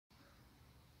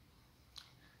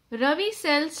Ravi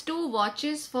sells two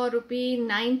watches for rupee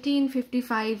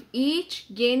 1955 each,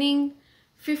 gaining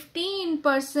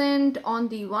 15% on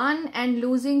the one and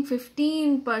losing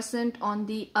 15% on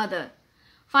the other.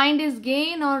 Find his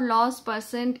gain or loss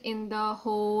percent in the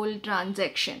whole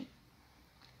transaction.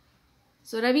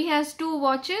 So Ravi has two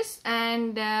watches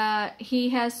and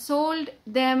he has sold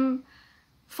them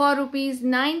for rupees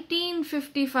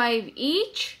 1955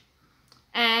 each.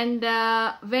 And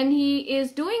when he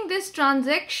is doing this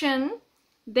transaction,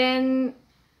 then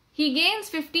he gains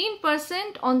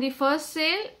 15% on the first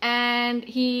sale and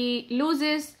he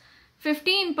loses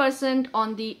 15%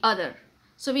 on the other.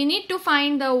 So we need to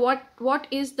find the what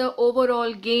is the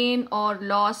overall gain or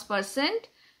loss percent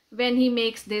when he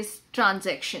makes this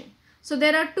transaction. So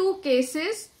there are two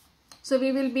cases. So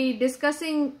we will be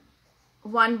discussing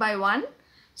one by one.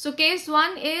 So case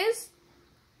one is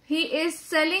he is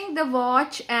selling the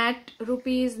watch at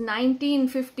rupees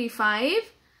 1955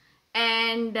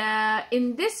 and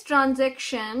in this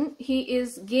transaction he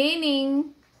is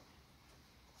gaining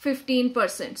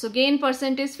 15%. So gain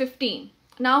percent is 15.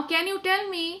 Now can you tell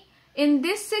me in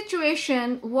this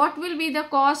situation what will be the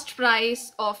cost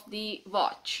price of the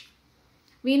watch?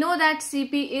 We know that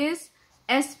CP is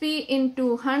SP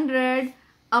into 100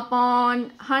 upon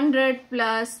 100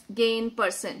 plus gain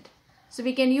percent. So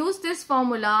we can use this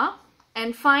formula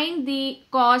and find the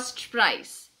cost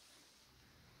price.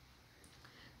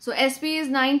 So SP is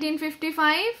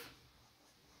 1955.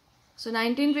 So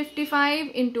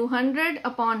 1955 into 100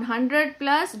 upon 100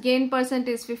 plus gain percent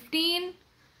is 15.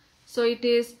 So it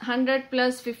is 100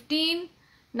 plus 15.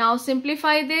 Now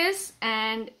simplify this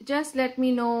and just let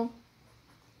me know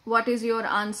what is your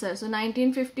answer. So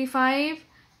 1955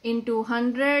 into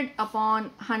 100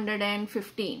 upon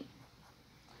 115.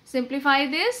 Simplify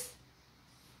this.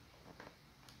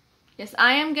 Yes,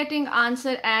 I am getting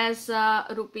answer as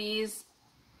rupees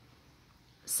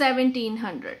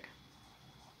 1700.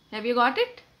 Have you got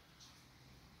it?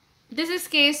 This is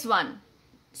case 1.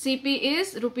 CP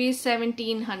is rupees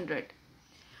 1700.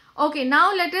 Okay,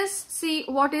 now let us see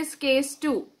what is case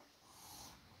 2.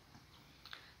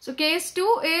 So case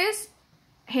 2 is,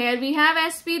 here we have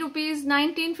SP rupees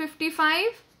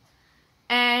 1955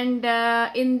 and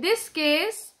in this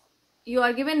case you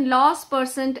are given loss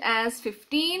percent as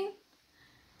 15.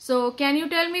 So can you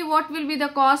tell me what will be the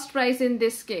cost price in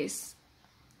this case?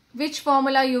 Which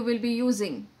formula you will be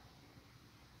using?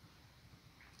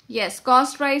 Yes,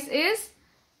 cost price is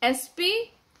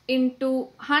SP into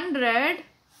 100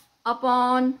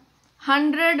 upon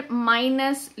 100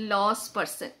 minus loss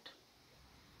percent.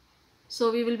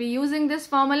 So we will be using this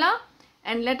formula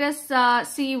and let us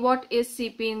see what is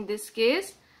CP in this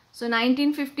case. So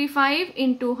 1955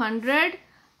 into 100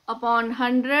 upon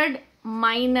 100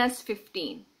 minus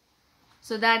 15.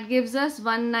 So that gives us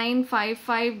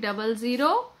 195500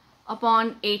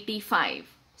 upon 85.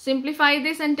 Simplify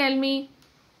this and tell me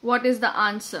what is the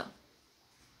answer.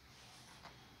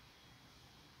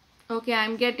 Okay, I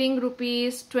am getting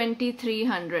rupees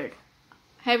 2300.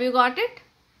 Have you got it?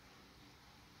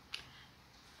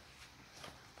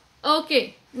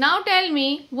 Okay, now tell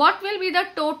me what will be the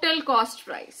total cost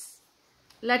price.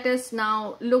 Let us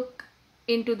now look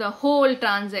into the whole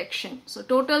transaction. So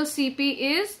total CP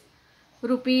is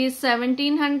rupees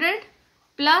 1700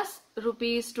 plus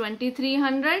rupees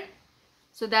 2300.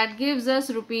 So that gives us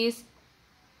rupees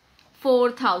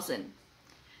 4000.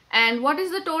 And what is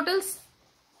the total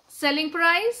selling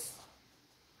price?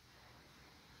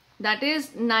 That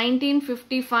is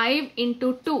 1955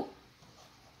 into 2.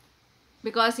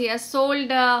 Because he has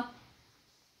sold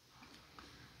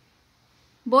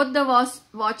both the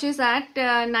watches at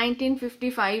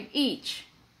 1955 each.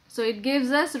 So it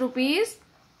gives us rupees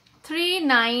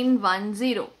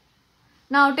 3910.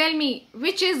 Now tell me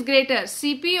which is greater,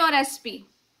 CP or SP?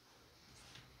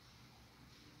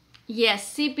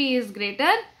 Yes, CP is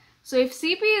greater. So if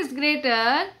CP is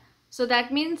greater, so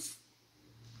that means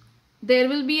there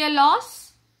will be a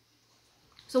loss.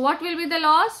 So what will be the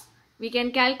loss? We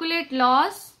can calculate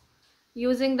loss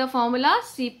using the formula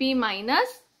CP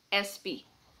minus SP.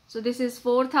 So this is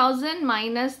 4000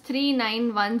 minus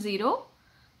 3910.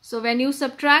 So when you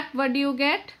subtract, what do you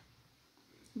get?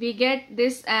 We get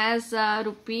this as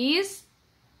rupees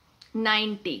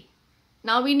 90.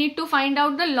 Now we need to find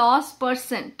out the loss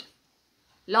percent.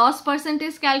 Loss percent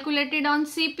is calculated on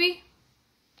CP.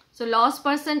 So loss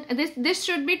percent, this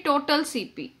should be total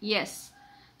CP. Yes.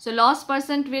 So loss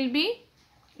percent will be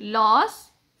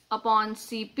loss upon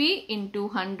CP into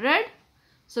 100.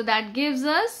 So that gives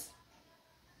us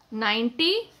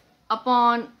 90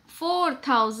 upon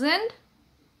 4000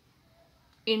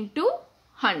 into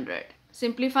 100.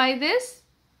 Simplify this.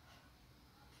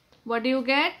 What do you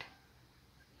get?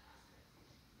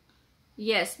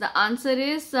 Yes, the answer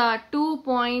is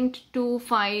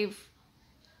 2.25.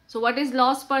 So what is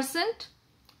loss percent?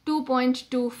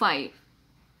 2.25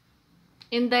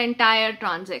 in the entire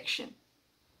transaction.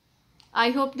 I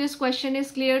hope this question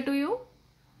is clear to you.